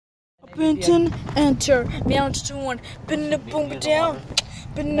Benton, enter, meow to one, pin the boom down,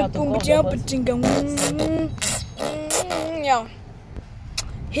 pin the boom down, but yeah.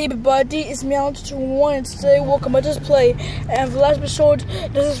 Hey everybody, it's Meow to one, and today welcome to this play. And the last episode,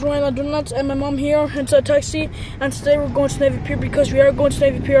 this is Ryan Donuts and my mom here inside a taxi. And today we're going to Navy Pier because we are going to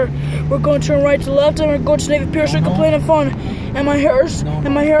Navy Pier. We're going to turn right to left and we're going to Navy Pier so we can play and fun. And my hair is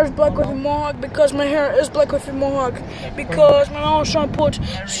black with a mohawk because my hair is black with a mohawk. Because my mom was trying to put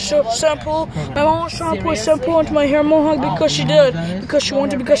shampoo. My mom was trying to put shampoo into my hair mohawk because she did, because she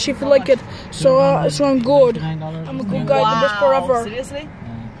wanted, because she feel like it. So I'm good. I'm a good guy, the best part ever. Seriously?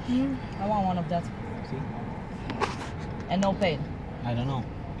 I want one of that. See? And no pain. I don't know.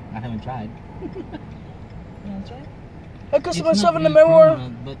 I haven't tried. You want to try? I can see myself in the mirror.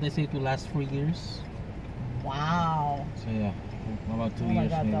 But they say it will last 4 years. Wow. So yeah, about 2 years. Oh my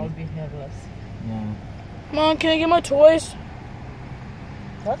god, maybe. that would be hairless. Yeah. Mom, can I get my toys?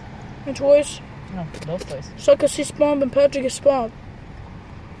 What? My toys? No, those toys. So I can see Spomp and Patrick is Spomp.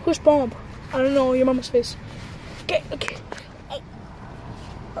 Who's Spomp? I don't know, your mama's face. Okay. Okay,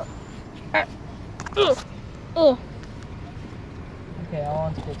 I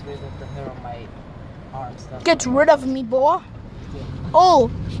want to get rid of the hair on my arms. Get rid of me, boy. Oh,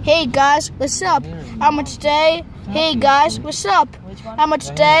 hey guys, what's up? I'm today. Hey guys, what's up? I'm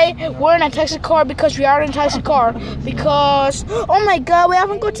today. We're in a taxi car because we are in a taxi car. Because, oh my god, we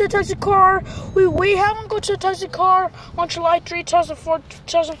haven't gone to a taxi car. We haven't gone to a taxi car on July 3,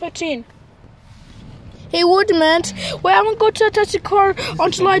 2015. Hey, wait a minute. We haven't gone to a taxi car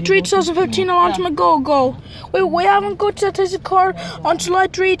on July 3, 2015. A long time ago. We haven't gone to a taxi car on July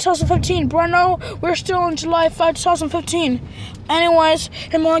 3, 2015. Bruno, we're still on July 5, 2015. Anyways,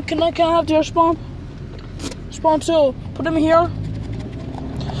 hey man, can I have your spawn? Spawn 2. Put them here.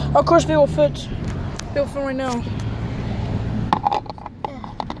 Of course, they will fit. They will fit right now.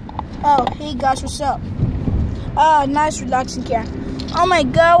 Oh, hey guys, what's up? Nice relaxing care. Oh my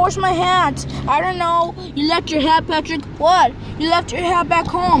god, where's my hat? I don't know. You left your hat, Patrick? What? You left your hat back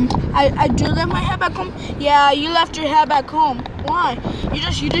home. I do leave my hat back home? Yeah, you left your hat back home. Why? You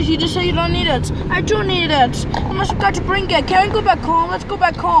just say you don't need it. I do need it. I must have got to bring it. Can we go back home? Let's go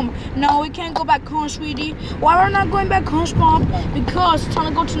back home. No, we can't go back home, sweetie. Why are we not going back home, Spomp? Because it's time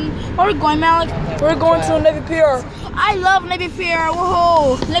to go to... Where are we going, Malik? We're going to Navy Pier. I love Navy Pier.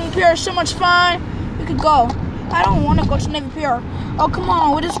 Whoa. Navy Pier is so much fun. We could go. I don't want to go to Navy Pier. Oh, come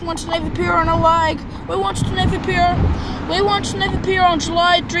on. We just went to Navy Pier and we went to Navy Pier. We went to Navy Pier on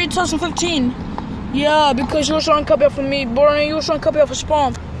July 3, 2015. Yeah, because you were trying to copy off of me. Born, you were trying to copy off of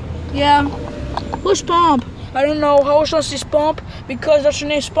Spomp. Yeah. Who's Spomp? I don't know. How was trying to see Spomp? Because that's your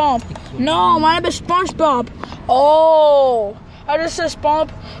name, Spomp. No, my name is SpongeBob. Oh. I just said Spomp,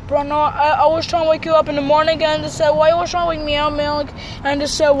 bro. No, I was trying to wake you up in the morning and just said, why you was trying to wake me up, Malik? And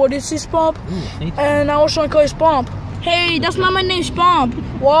just said, what did you see, Spomp? And I was trying to call you Spomp. Hey, that's not my name, Spomp.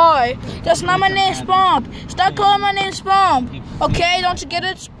 Why? That's not my name, Spomp. Stop calling my name Spomp. Okay, don't you get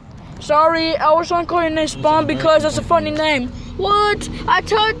it? Sorry, I was trying to call your name Spomp because that's a funny name. What? I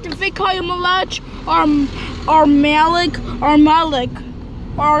thought if they call you Malach or Malik or Malik.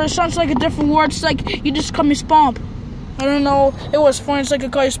 Or it sounds like a different word. It's like you just call me Spomp. I don't know. It was funny, so I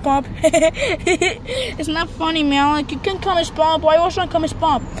could call you Spomp. It's not funny, man. Like, you can call me Spomp. Why was I call me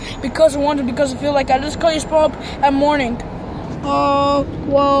Spomp? Because I wanted, because I feel like I just call you Spomp at morning. Oh,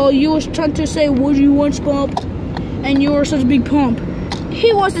 well, you was trying to say, would you want Spomp? And you were such a big pump.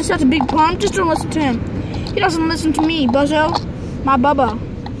 He wasn't such a big pump. Just don't listen to him. He doesn't listen to me, Buzzo. My Bubba.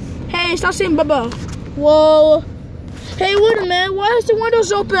 Hey, stop saying Bubba. Whoa. Hey, wait a minute. Why is the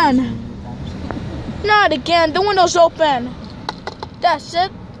windows open? Not again. The window's open. That's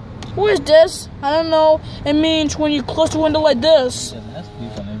it. What is this? I don't know. It means when you close the window like this.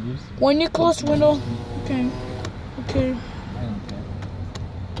 When you close the window.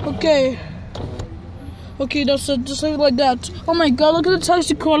 Okay, that's it. Just leave it like that. Oh my god, look at the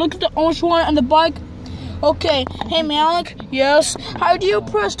taxi car. Look at the orange one and the bike. Okay. Hey, Malik. Yes? How do you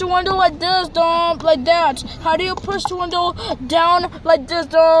press the window like this, down, like that? How do you press the window down like this,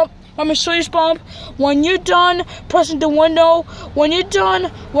 down? Let me show you, Spomp. When you're done pressing the window, when you're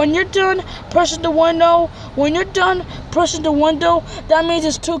done pressing the window, when you're done pressing the window, that means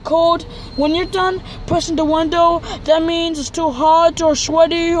it's too cold. When you're done pressing the window, that means it's too hot or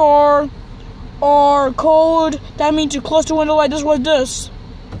sweaty or cold. That means you close the window like this.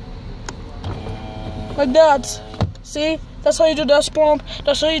 Like that. See? That's how you do that, Spomp.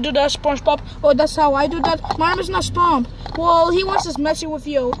 That's how you do that, SpongeBob. Oh, that's how I do that. My name is not Spomp. Well, he wants to messing with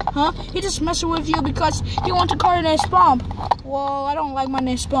you, huh? He just messing with you because he wants to call your name Spomp. Well, I don't like my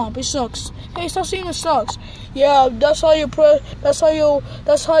name Spomp. It sucks. Hey, stop saying it sucks. Yeah, that's how you close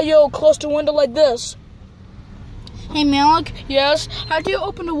the window like this. Hey, Malik. Yes? How do you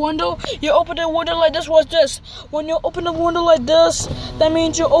open the window? You open the window like this. What's this? When you open the window like this, that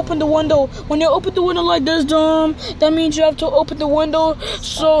means you open the window. When you open the window like this, that means you have to open the window.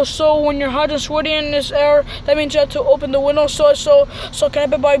 So when you're hot and sweaty in this air, that means you have to open the window so can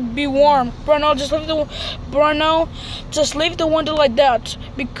everybody be warm. Bruno, just leave the window like that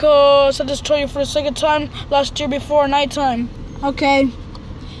because I just told you for the second time last year before nighttime. Okay.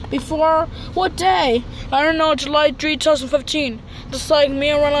 Before what day? I don't know, July 3, 2015. Just like me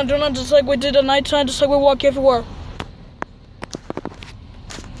and Ronald Donald, just like we did at nighttime, just like we walk everywhere.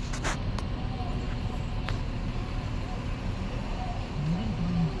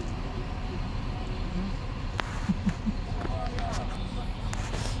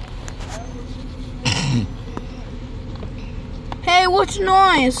 Hey, what's the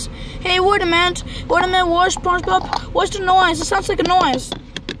noise? Hey, wait a minute, what's SpongeBob? What's the noise? It sounds like a noise.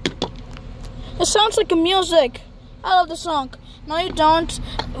 It sounds like a music. I love the song. No, you don't.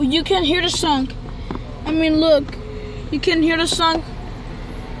 You can hear the song. I mean, look. You can hear the song.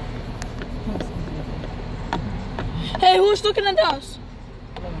 Hey, who's looking at us?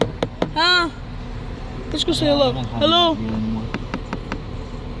 Huh? Let's go say hello. Hello.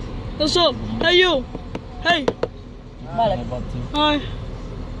 What's up? Hey, you. Hey. Malik. Hi.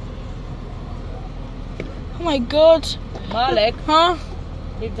 Oh my God. Malik. Huh?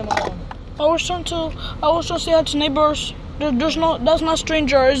 Leave them alone. I was trying to say hi to neighbors. That's not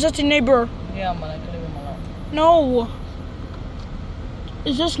stranger. It's just a neighbor. Yeah, Malik, leave them alone. No.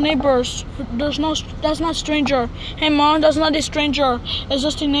 It's just neighbors. That's not stranger. Hey, Mom, that's not a stranger. It's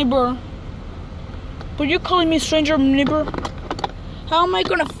just a neighbor. But you're calling me stranger, neighbor? How am I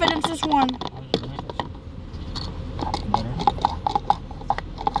gonna fit into this one?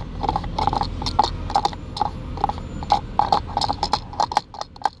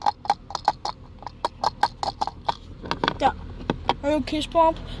 Are you okay,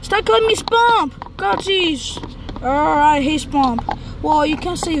 Spomp? Stop calling me Spomp! God, jeez. Alright, hey, Spomp. Well, you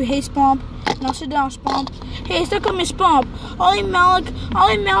can't say you hate Spomp. Now sit down, Spomp. Hey, stop calling me Spomp. Ollie Malik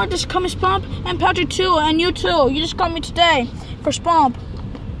just called me Spomp, and Patrick too, and you too. You just called me today for Spomp.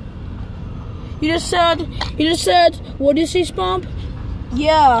 You just said, what do you see, Spomp?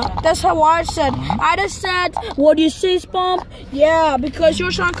 Yeah, that's how I said. I just said, what do you see, Spomp? Yeah, because you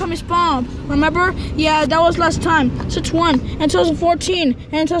were trying to call me Spomp. Remember? Yeah, that was last time. Since when? In 2014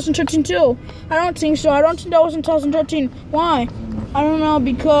 and 2013 too. I don't think so. I don't think that was in 2013. Why? I don't know,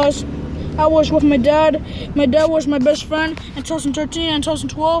 because I was with my dad. My dad was my best friend in 2013 and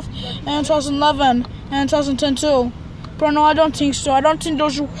 2012 and 2011 and 2010 too. But no, I don't think so. I don't think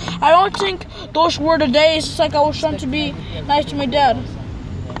those were the days. It's like I was trying to be nice to my dad.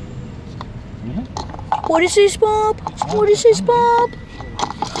 What do you say, Spomp? What do you say, Spomp?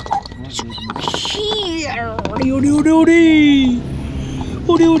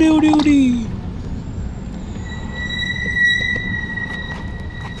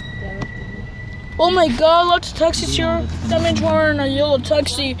 Oh my God, lots of taxis here. That means we're in a yellow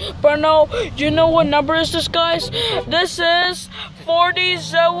taxi. But no, do you know what number is this, guys? This is 40.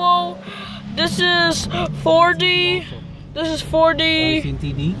 This is 40. This is 40.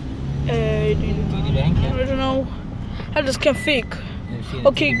 TD? TD Bank? I don't know. I just can't think.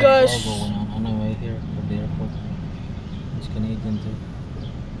 Okay, guys. On the way here at the airport. It's Canadian too.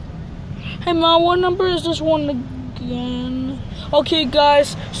 Hey, Mom, what number is this one again? Okay,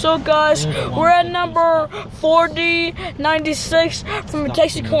 guys. So, guys, we're at number 4096 from a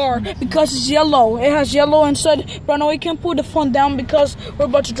taxi car because it's yellow. It has yellow inside. Bruno, we can't put the phone down because we're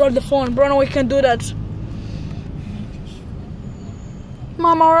about to drive the phone. Bruno, we can't do that.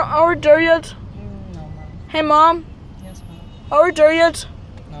 Mom, are we there yet? No, Mom. Hey, Mom. Yes, Mom. Are we there yet?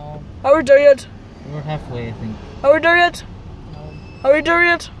 No. Are we there yet? We're halfway, I think. Are we there yet? No. Are we there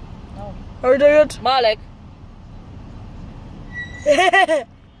yet? No. Are we there yet? Malik. We're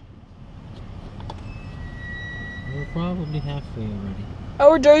probably halfway already.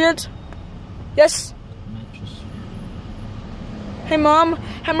 Are we there yet? Yes. Mattress. Hey, Mom.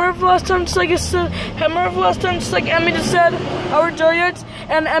 Remember last time it's like Emmy just said, are we there yet?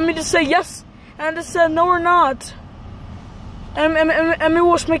 And Emmy just said yes. And I just said, no, we're not. Emmy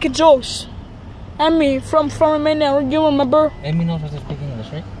was making jokes. Emmy from Romania, you remember? Emmy knows how to speak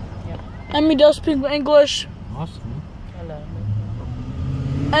English, right? Yeah. Emmy does speak English. Awesome. Hello.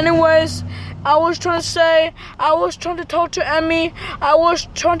 Anyways, I was trying to talk to Emmy. I was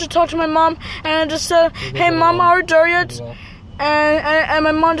trying to talk to my mom, and I just said, "Hey, Mom, are we there yet?" And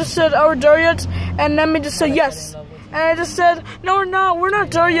my mom just said, "Are we there yet?" And Emmy just said, "Yes." And I just said, "No, we're not. We're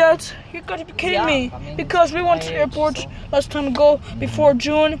not there yet. You gotta be kidding me!" Because we went to the airport last time ago before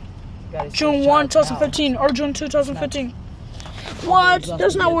June 1, 2015, or June 2015. What?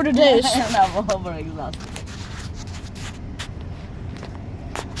 That's not what it is. I'm over exhausted.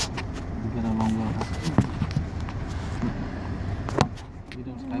 You get along well. You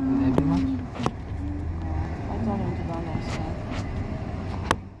don't Skype with Abby much? I told him to run outside.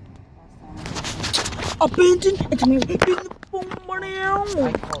 Abandoned. It's me. I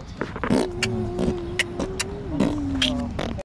called him.